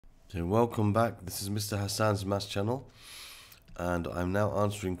Okay, welcome back. This is Mr. Hassan's Maths channel, and I'm now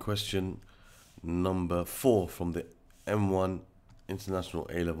answering question number 4 from the M1 International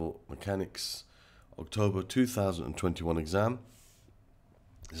A-Level Mechanics October 2021 exam.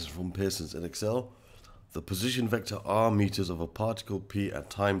 This is from Pearson's Edexcel. The position vector r meters of a particle p at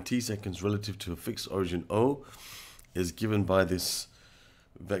time t seconds relative to a fixed origin O is given by this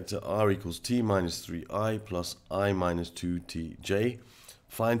vector r equals t minus 3i plus I minus 2tj.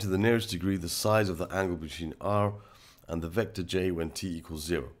 Find to the nearest degree the size of the angle between r and the vector j when t equals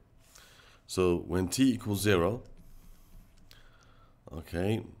 0. So when t equals 0,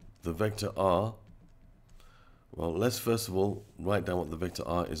 okay, the vector r, well, let's first of all write down what the vector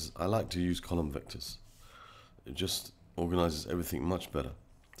r is. I like to use column vectors. It just organizes everything much better.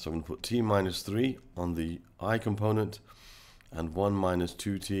 So I'm going to put t minus 3 on the I component and 1 minus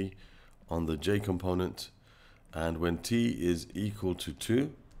 2t on the j component. And when t is equal to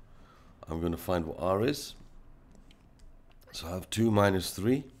 2, I'm going to find what r is. So I have 2 minus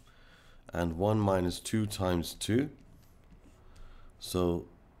 3 and 1 minus 2 times 2. So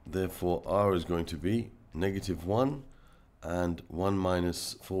therefore r is going to be negative 1 and 1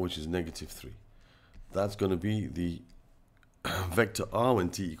 minus 4, which is negative 3. That's going to be the vector r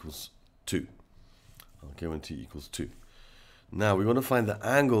when t equals 2. Okay, when t equals 2. Now we're going to find the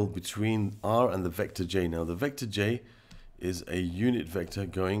angle between r and the vector j. Now the vector j is a unit vector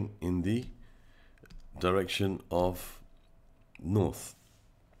going in the direction of north.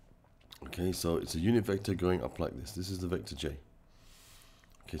 Okay, so it's a unit vector going up like this. This is the vector j.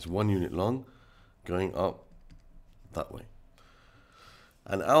 Okay, it's 1 unit long going up that way.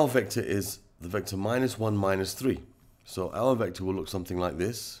 And our vector is the vector minus 1 minus 3. So our vector will look something like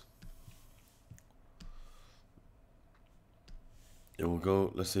this. It will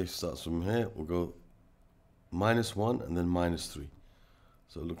go, let's say it starts from here, we'll go minus 1 and then minus 3.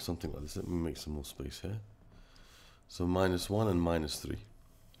 So it looks something like this. Let me make some more space here. So minus 1 and minus 3.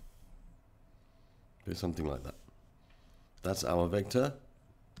 Okay, something like that. That's our vector.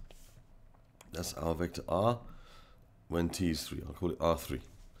 That's our vector r when t is 3. I'll call it r3.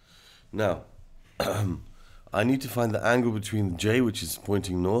 Now, I need to find the angle between j, which is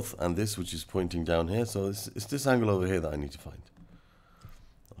pointing north, and this, which is pointing down here. So it's this angle over here that I need to find.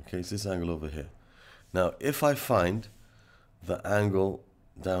 Okay, it's this angle over here. Now, if I find the angle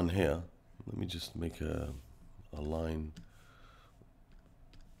down here, let me just make a line,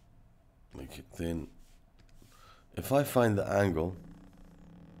 make it thin. If I find the angle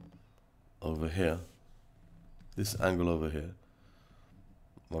over here, this angle over here,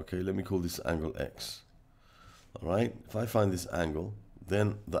 okay, let me call this angle x. All right, if I find this angle,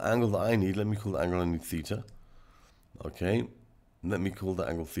 then the angle that I need, let me call the angle I need theta. Okay. Let me call the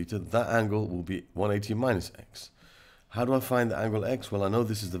angle theta. That angle will be 180 minus x. How do I find the angle x? Well, I know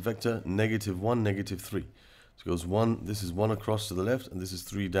this is the vector negative 1, negative 3. So it goes 1, this is 1 across to the left, and this is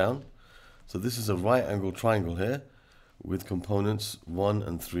 3 down. So this is a right angle triangle here with components 1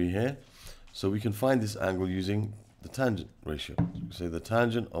 and 3 here. So we can find this angle using the tangent ratio. So we say the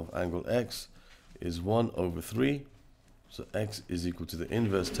tangent of angle x is 1 over 3. So x is equal to the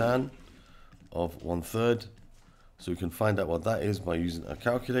inverse tan of 1/3. So we can find out what that is by using a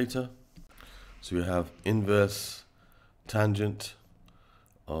calculator. So we have inverse tangent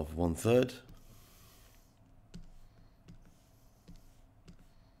of 1/3.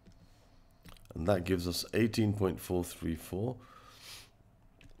 And that gives us 18.434.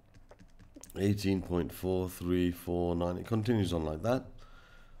 18.4349. It continues on like that.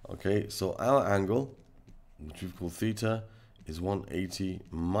 Okay, so our angle, which we've called theta, is 180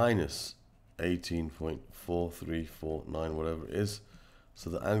 minus 18.4349, whatever it is. So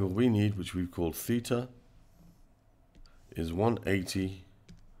the angle we need, which we've called theta, is 180.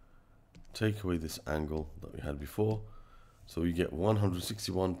 Take away this angle that we had before. So we get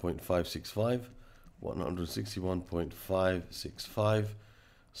 161.565. 161.565.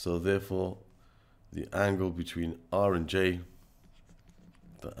 So therefore, the angle between r and j,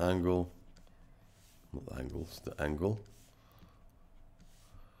 the angle, not the angles, the angle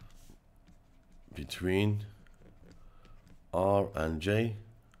between r and j,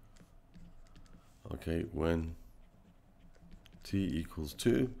 okay, when t equals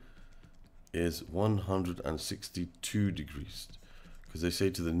 2 is 162 degrees, because they say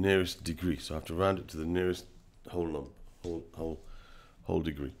to the nearest degree, so I have to round it to the nearest whole number, whole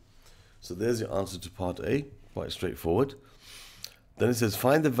degree. So there's the answer to part A, quite straightforward. Then it says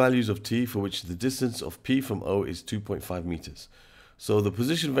find the values of t for which the distance of p from O is 2.5 meters. So the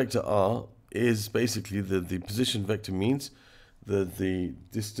position vector r is basically the position vector means the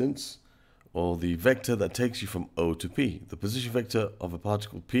distance or the vector that takes you from O to P. The position vector of a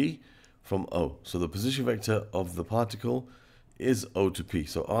particle P from O. So the position vector of the particle is O to P.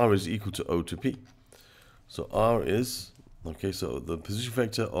 So R is equal to O to P. So R is, okay, so the position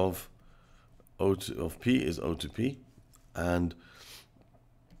vector of P is O to P, and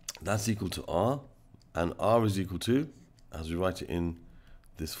that's equal to R, and R is equal to, as we write it in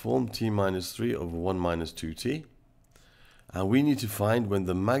this form, T minus 3 over 1 minus 2T. And we need to find when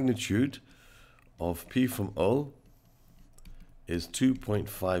the magnitude of P from O is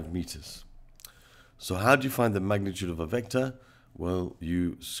 2.5 meters. So how do you find the magnitude of a vector? Well,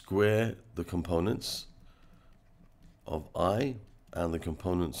 you square the components of I and the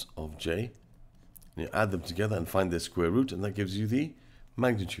components of J. You add them together and find their square root, and that gives you the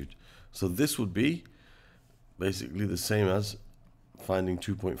magnitude. So this would be basically the same as finding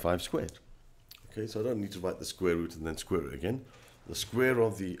 2.5 squared. Okay, so I don't need to write the square root and then square it again. The square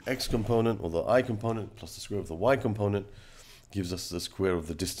of the x component or the I component plus the square of the y component gives us the square of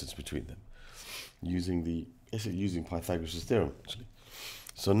the distance between them, using Pythagoras' theorem, actually.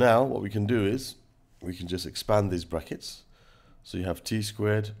 So now what we can do is we can just expand these brackets. So you have t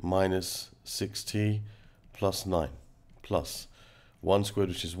squared minus 6t plus 9 plus 1 squared,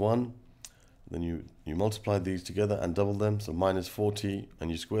 which is 1. Then you multiply these together and double them, so minus 4t,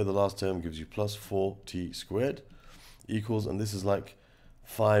 and you square the last term, gives you plus 4t squared, equals, and this is like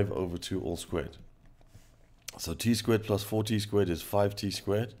 5 over 2 all squared. So t squared plus 4t squared is 5t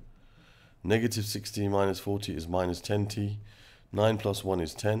squared. Negative 6t minus 4t is minus 10t. 9 plus 1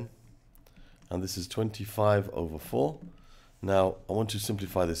 is 10. And this is 25 over 4. Now, I want to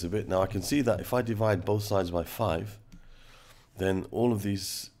simplify this a bit. Now, I can see that if I divide both sides by 5, then all of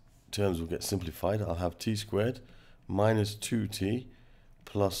these terms will get simplified. I'll have t squared minus 2t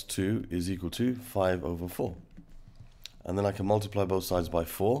plus 2 is equal to 5 over 4. And then I can multiply both sides by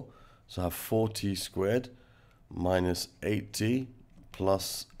 4. So I have 4t squared minus 8t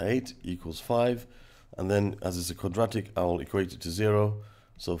plus 8 equals 5. And then as it's a quadratic, I will equate it to 0.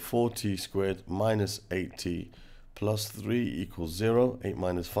 So 4t squared minus 8t plus 3 equals 0. 8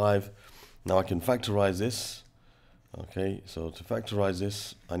 minus 5. Now I can factorize this. Okay, so to factorize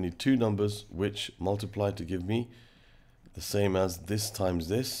this, I need two numbers which multiply to give me the same as this times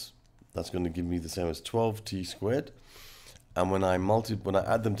this. That's going to give me the same as 12t squared. And when I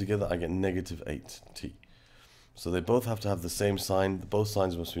add them together, I get negative 8t. So they both have to have the same sign. Both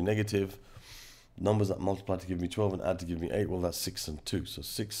signs must be negative. Numbers that multiply to give me 12 and add to give me 8, well, that's 6 and 2. So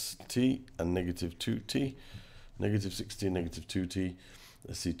 6t and negative 2t. Negative 6t, negative 2t.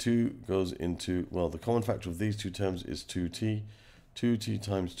 Let's see, 2 goes into, well, the common factor of these two terms is 2t. 2t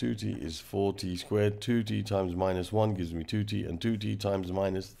times 2t is 4t squared. 2t times minus 1 gives me 2t. And 2t times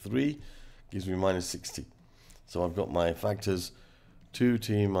minus 3 gives me minus 6t. So I've got my factors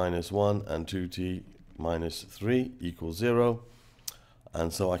 2t minus 1 and 2t minus 3 equals 0.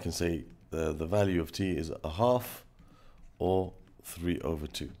 And so I can say the value of t is a half or 3 over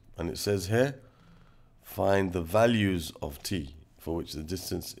 2. And it says here, find the values of t, for which the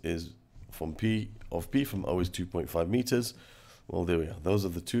distance is from P from O is 2.5 meters. Well, there we are. Those are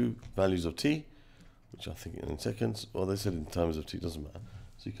the two values of T, which I think in seconds, or they said in terms of T, doesn't matter.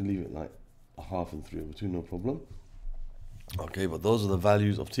 So you can leave it like a half and 3 over 2, no problem. Okay, but those are the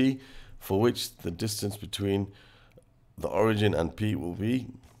values of T for which the distance between the origin and P will be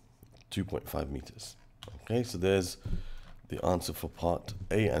 2.5 meters. Okay, so there's the answer for part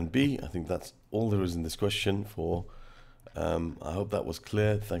A and B. I think that's all there is in this question for I hope that was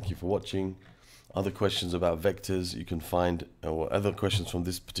clear. Thank you for watching. Other questions about vectors you can find, or other questions from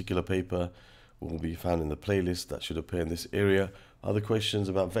this particular paper will be found in the playlist that should appear in this area. Other questions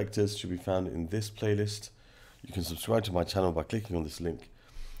about vectors should be found in this playlist. You can subscribe to my channel by clicking on this link.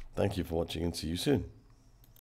 Thank you for watching and see you soon.